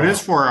 So it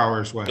is 4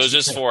 hours west. So it's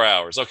just 4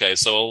 hours. Okay,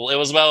 so it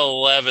was about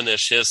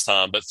 11-ish his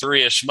time, but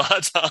 3-ish my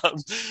time.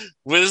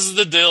 This is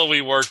the deal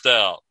we worked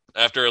out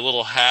after a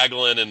little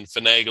haggling and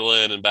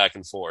finagling and back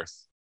and forth.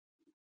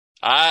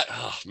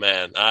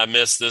 I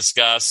miss this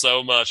guy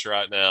so much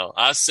right now.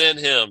 I sent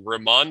him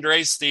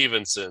Ramondre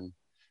Stevenson,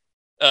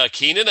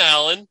 Keenan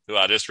Allen, who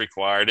I just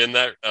required in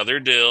that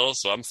other deal,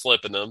 so I'm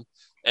flipping him,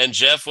 and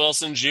Jeff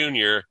Wilson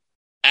Jr.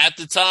 At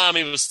the time,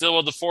 he was still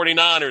with the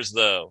 49ers,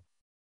 though.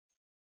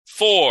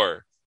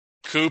 4,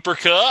 Cooper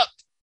Kupp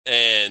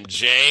and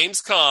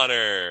James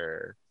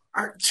Conner.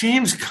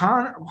 James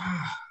Conner?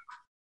 Wow.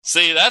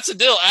 See, that's a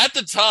deal. At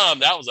the time,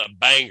 that was a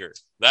banger.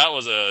 That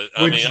was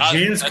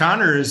James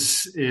Conner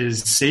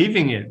is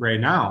saving it right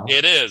now.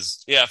 It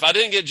is. Yeah, if I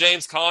didn't get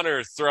James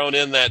Conner thrown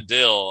in that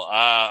deal,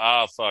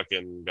 I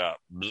fucking got...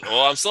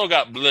 Well, I'm still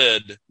got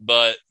blood,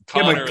 but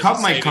Conner... Yeah, but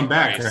Kupp might come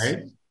back,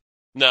 right?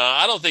 No,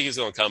 I don't think he's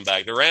going to come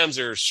back. The Rams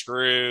are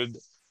screwed.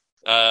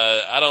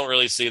 I don't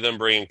really see them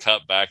bringing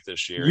Kupp back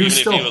this year. You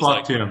still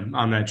fucked him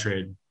on that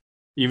trade,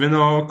 even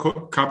though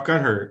Kupp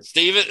got hurt.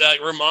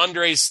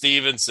 Ramondre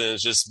Stevenson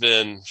has just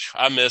been...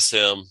 I miss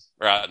him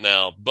right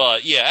now.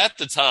 But, at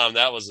the time,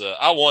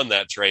 I won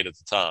that trade at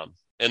the time,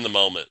 in the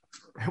moment.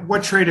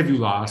 What trade have you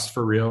lost,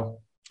 for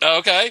real?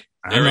 Okay.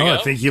 I don't know. I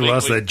think you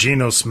lost that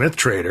Geno Smith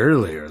trade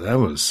earlier. That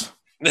was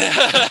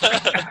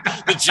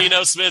the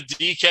Geno Smith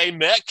DK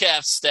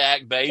Metcalf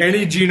stack, baby.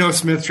 Any Geno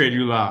Smith trade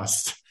you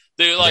lost.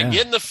 Dude,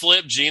 getting to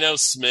flip Geno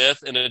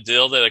Smith in a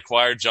deal that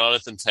acquired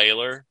Jonathan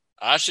Taylor,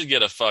 I should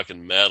get a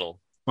fucking medal.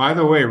 By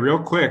the way, real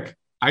quick,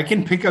 I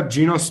can pick up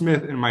Geno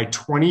Smith in my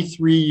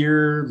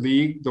 23-year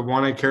league, the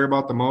one I care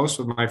about the most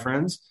with my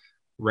friends,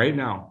 right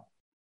now.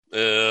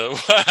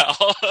 Wow.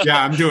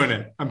 Yeah, I'm doing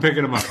it. I'm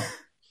picking him up.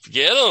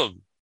 Get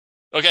him.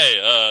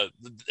 Okay,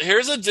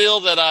 here's a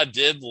deal that I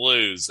did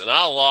lose, and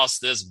I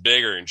lost this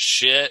bigger and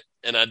shit,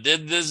 and I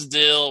did this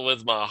deal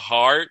with my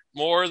heart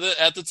more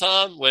at the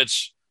time,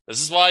 which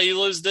this is why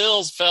you lose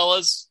deals,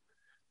 fellas.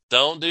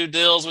 Don't do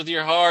deals with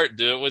your heart.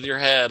 Do it with your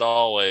head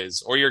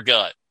always, or your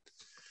gut.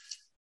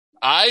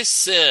 I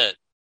sent,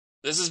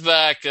 this is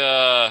back,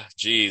 October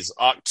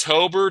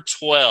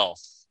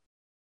 12th.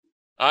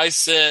 I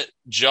sent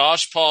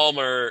Josh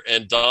Palmer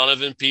and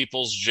Donovan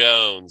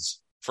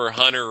Peoples-Jones for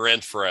Hunter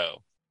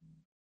Renfrow.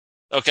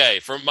 Okay,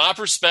 from my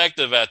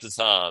perspective at the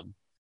time,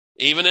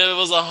 even if it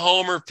was a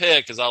homer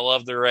pick, because I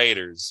love the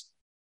Raiders,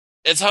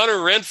 it's Hunter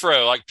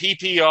Renfrow, like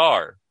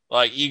PPR.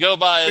 Like, you go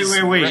by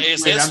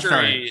his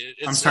history.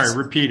 I'm sorry,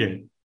 repeat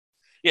it.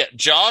 Yeah,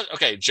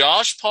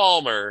 Josh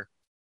Palmer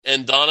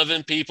and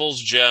Donovan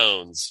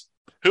Peoples-Jones,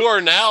 who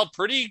are now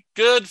pretty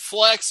good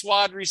flex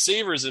wide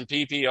receivers in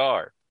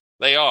PPR.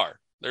 They are.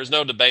 There's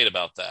no debate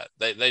about that.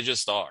 They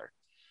just are.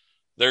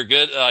 They're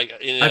good.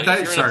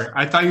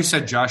 I thought you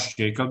said Josh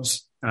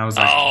Jacobs. And I was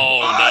like, oh,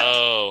 what?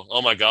 no.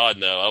 Oh, my God,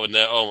 no. I would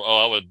know.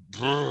 I would.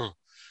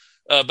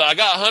 But I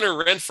got Hunter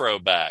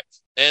Renfrow back.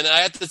 And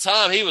at the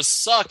time, he was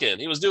sucking.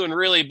 He was doing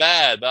really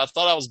bad, but I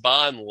thought I was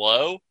buying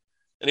low.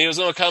 And he was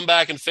going to come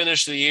back and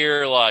finish the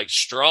year,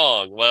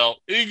 strong. Well,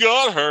 he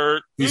got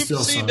hurt.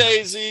 Oopsie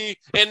daisy.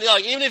 And,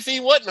 even if he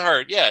wasn't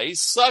hurt, he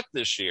sucked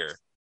this year.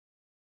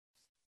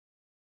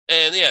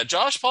 And,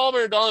 Josh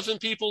Palmer and Donovan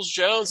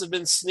Peoples-Jones have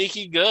been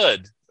sneaky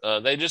good.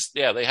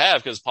 They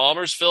have, because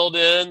Palmer's filled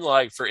in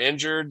for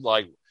injured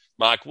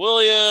Mike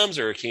Williams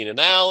or Keenan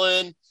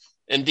Allen,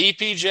 and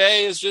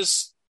DPJ is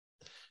just,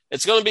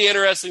 it's going to be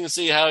interesting to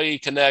see how he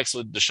connects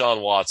with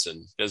Deshaun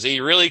Watson, because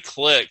he really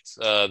clicked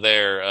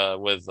there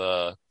with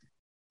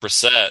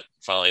Brissett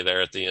finally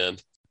there at the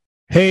end.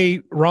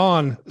 Hey,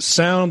 Ron,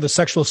 sound the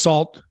sexual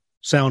assault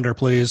sounder,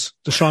 please.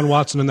 Deshaun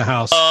Watson in the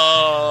house.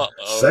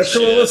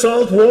 Sexual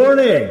assault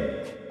warning.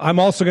 I'm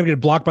also going to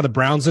get blocked by the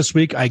Browns this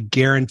week. I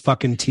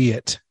guarantee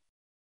it.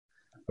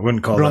 I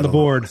wouldn't call Put it on the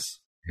board.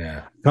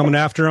 Yeah. Coming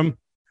after him.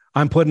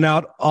 I'm putting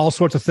out all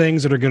sorts of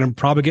things that are going to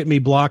probably get me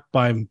blocked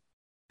by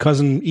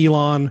cousin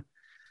Elon,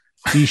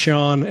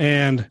 Deshaun,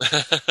 and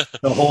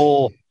the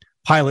whole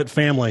pilot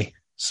family.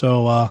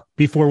 So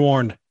be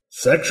forewarned.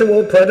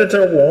 Sexual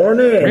predator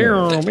warning.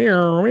 Meow,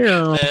 meow,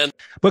 meow.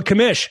 But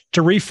Kamish,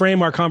 to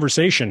reframe our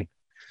conversation,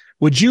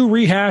 would you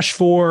rehash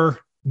for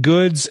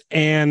Goods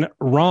and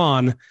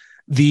Ron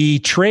the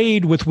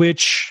trade with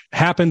which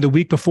happened the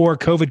week before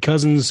COVID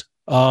Cousins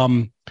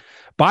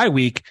bye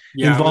week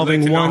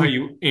involving one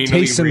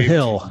Taysom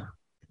Hill?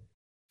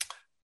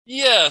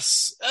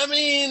 Yes. I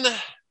mean,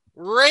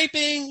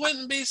 raping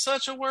wouldn't be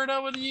such a word I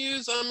would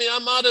use. I mean, I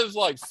might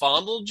have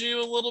fondled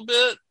you a little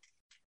bit,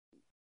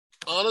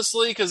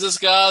 honestly, because this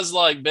guy's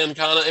been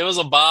it was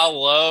a buy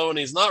low and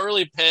he's not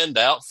really panned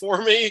out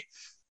for me.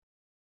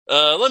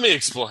 Let me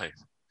explain.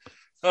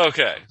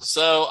 Okay,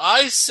 so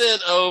I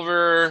sent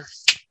over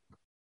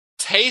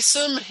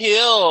Taysom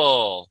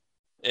Hill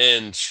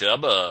and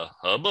Chuba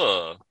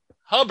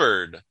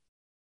Hubbard.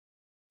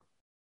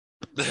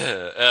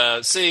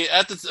 See,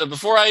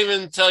 before I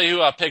even tell you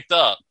who I picked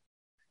up,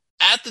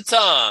 at the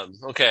time,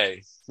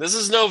 okay, this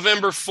is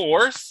November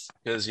 4th,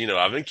 because,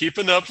 I've been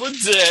keeping up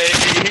with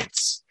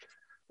dates.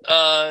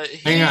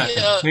 Hang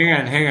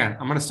on.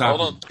 I'm going to stop.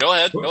 Hold on. Go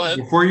ahead.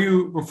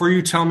 Before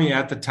you tell me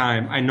at the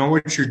time, I know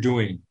what you're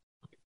doing.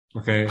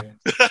 Okay.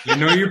 I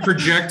know you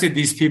projected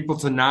these people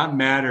to not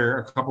matter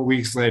a couple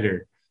weeks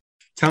later.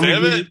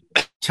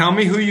 Tell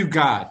me who you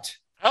got.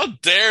 How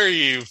dare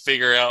you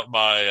figure out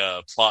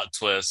my plot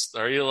twist?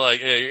 Are you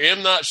hey,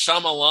 M. Night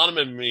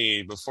Shyamalan and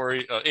me before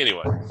you...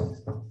 anyway.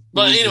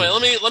 But anyway,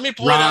 let me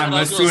point out... Ron,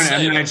 let's do an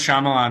M. Night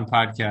Shyamalan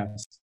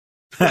podcast.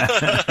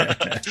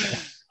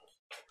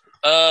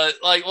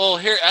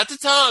 Here, at the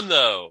time,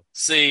 though,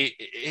 see,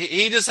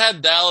 he just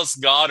had Dallas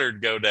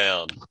Goedert go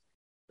down,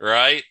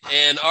 right?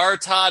 And our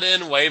tight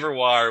end waiver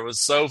wire was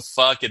so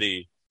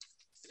fuckety.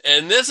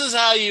 And this is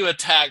how you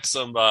attack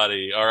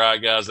somebody, all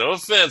right, guys? No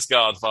offense,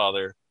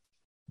 Godfather.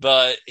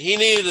 But he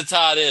needed a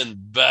tight end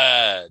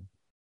bad.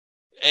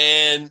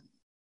 And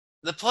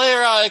the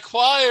player I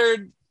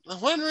acquired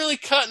wasn't really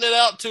cutting it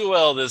out too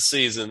well this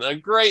season. A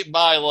great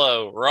buy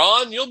low.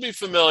 Ron, you'll be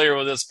familiar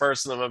with this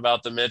person I'm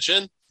about to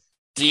mention.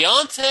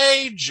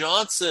 Deontay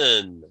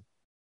Johnson.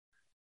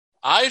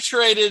 I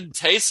traded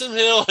Taysom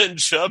Hill and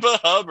Chuba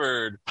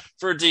Hubbard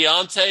for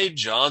Deontay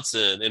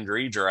Johnson in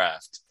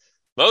redraft.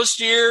 Most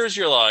years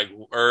you're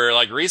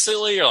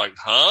recently you're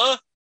huh?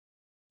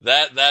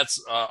 That's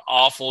an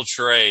awful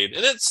trade.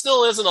 And it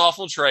still is an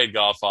awful trade,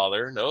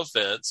 Godfather. No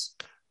offense.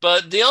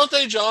 But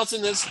Deontay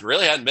Johnson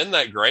really hadn't been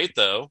that great,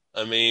 though.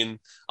 I mean,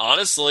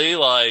 honestly,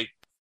 like,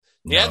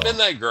 he hadn't been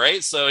that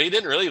great, so he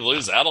didn't really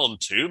lose out on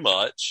too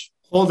much.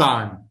 Hold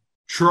on.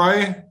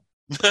 Troy,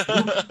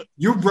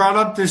 you brought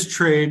up this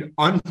trade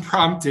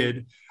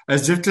unprompted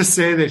as if to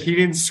say that he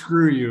didn't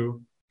screw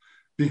you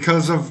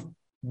because of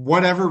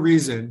whatever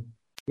reason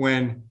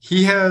when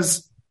he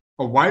has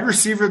a wide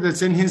receiver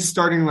that's in his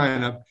starting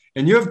lineup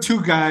and you have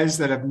two guys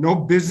that have no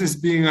business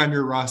being on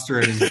your roster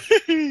anymore.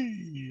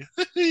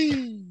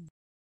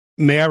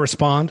 May I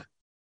respond?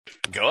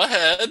 Go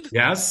ahead.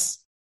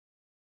 Yes.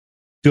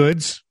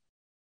 Goods,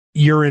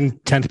 you're in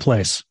 10th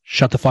place.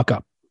 Shut the fuck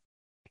up.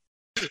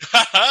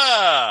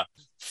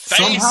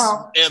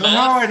 Somehow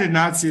I did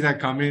not see that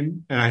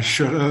coming, and I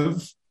should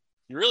have.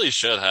 You really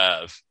should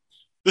have.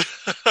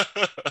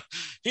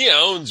 He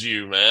owns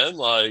you, man.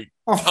 Like,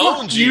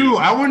 fuck you.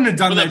 I wouldn't have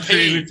done that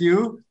trade with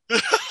you.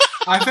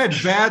 I've had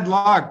bad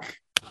luck.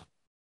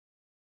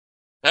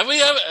 Have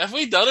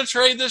we done a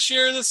trade this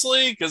year in this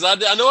league? Because I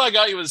know I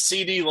got you with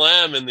CD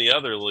Lamb in the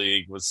other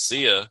league with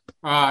Sia.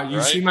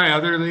 You see my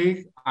other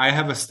league? I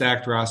have a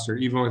stacked roster,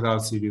 even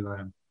without CD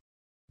Lamb.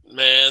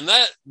 Man,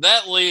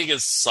 that league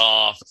is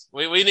soft.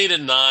 We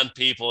needed 9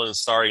 people in the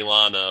starting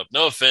lineup.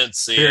 No offense,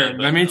 Sia. Here,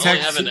 let me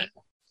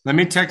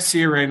text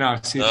Sia right now.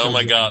 Oh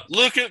my God.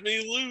 Look at me,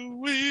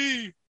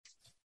 Louie.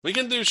 We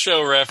can do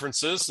show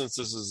references since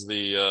this is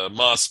the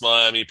Moss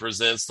Miami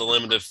presents the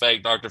limited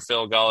fake Dr.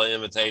 Phil Gala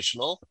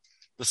Invitational.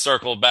 To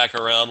circle back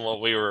around what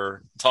we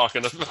were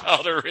talking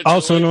about originally.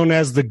 Also known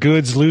as the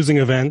Goods losing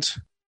event.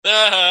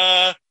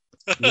 Wes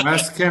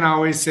can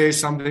always say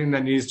something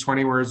that needs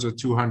 20 words with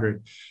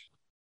 200.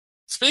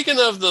 Speaking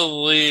of the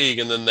league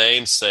and the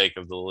namesake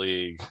of the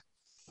league,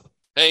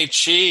 hey,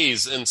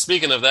 Cheese, and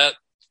speaking of that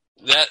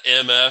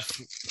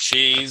MF,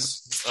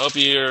 Cheese, I hope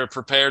you're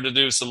prepared to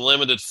do some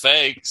limited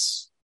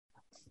fakes.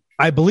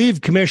 I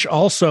believe, Kamish,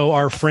 also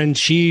our friend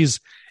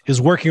Cheese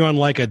is working on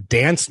like a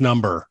dance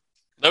number.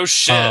 No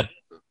shit.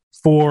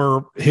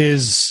 For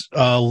his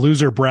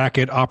loser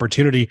bracket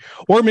opportunity,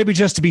 or maybe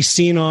just to be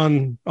seen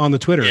on the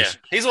Twitters. Yeah,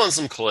 he's wanting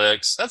some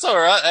clicks. That's all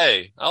right.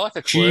 Hey, I like a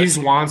click. Cheese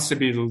wants to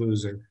be the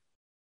loser.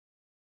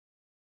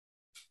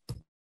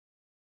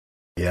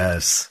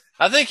 Yes.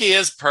 I think he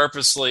is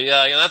purposely,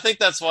 and I think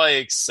that's why he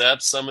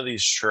accepts some of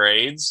these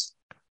trades.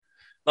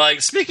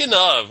 Like, speaking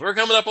of, we're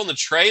coming up on the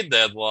trade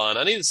deadline.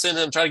 I need to send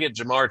him, try to get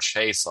Jamar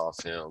Chase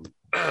off him.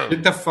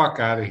 Get the fuck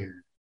out of here.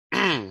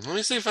 Let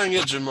me see if I can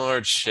get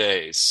Jamar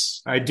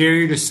Chase. I dare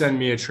you to send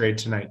me a trade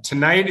tonight.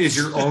 Tonight is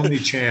your only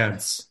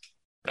chance.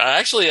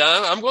 Actually,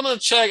 I'm going to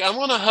check. I'm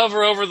going to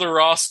hover over the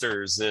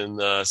rosters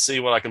and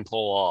see what I can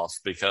pull off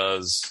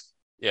because,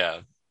 yeah,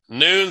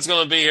 noon's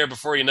going to be here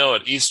before you know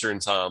it, Eastern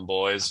time,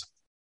 boys.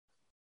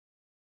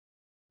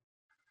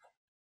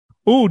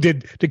 Ooh,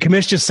 did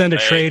Kamish just send a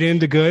trade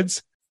into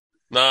Goods?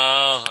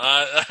 No.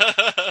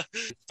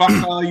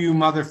 Fuck all you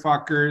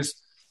motherfuckers.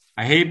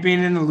 I hate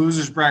being in the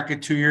losers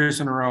bracket 2 years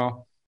in a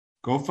row.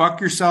 Go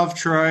fuck yourself,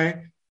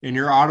 Troy, in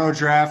your auto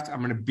draft. I'm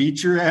going to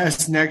beat your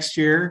ass next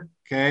year,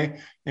 okay?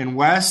 And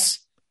Wes,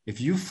 if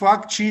you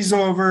fuck Cheese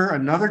over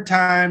another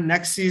time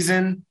next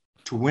season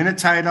to win a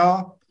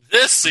title,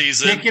 this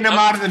season, kicking him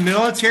out of the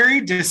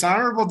military,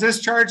 dishonorable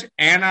discharge,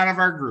 and out of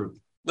our group.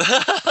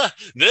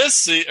 Next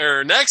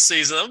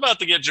season, I'm about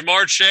to get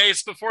Jamar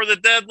Chase before the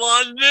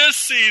deadline this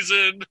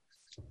season.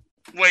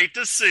 Wait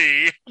to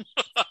see.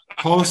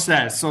 Post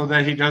that so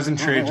that he doesn't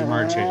trade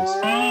Jamar Chase.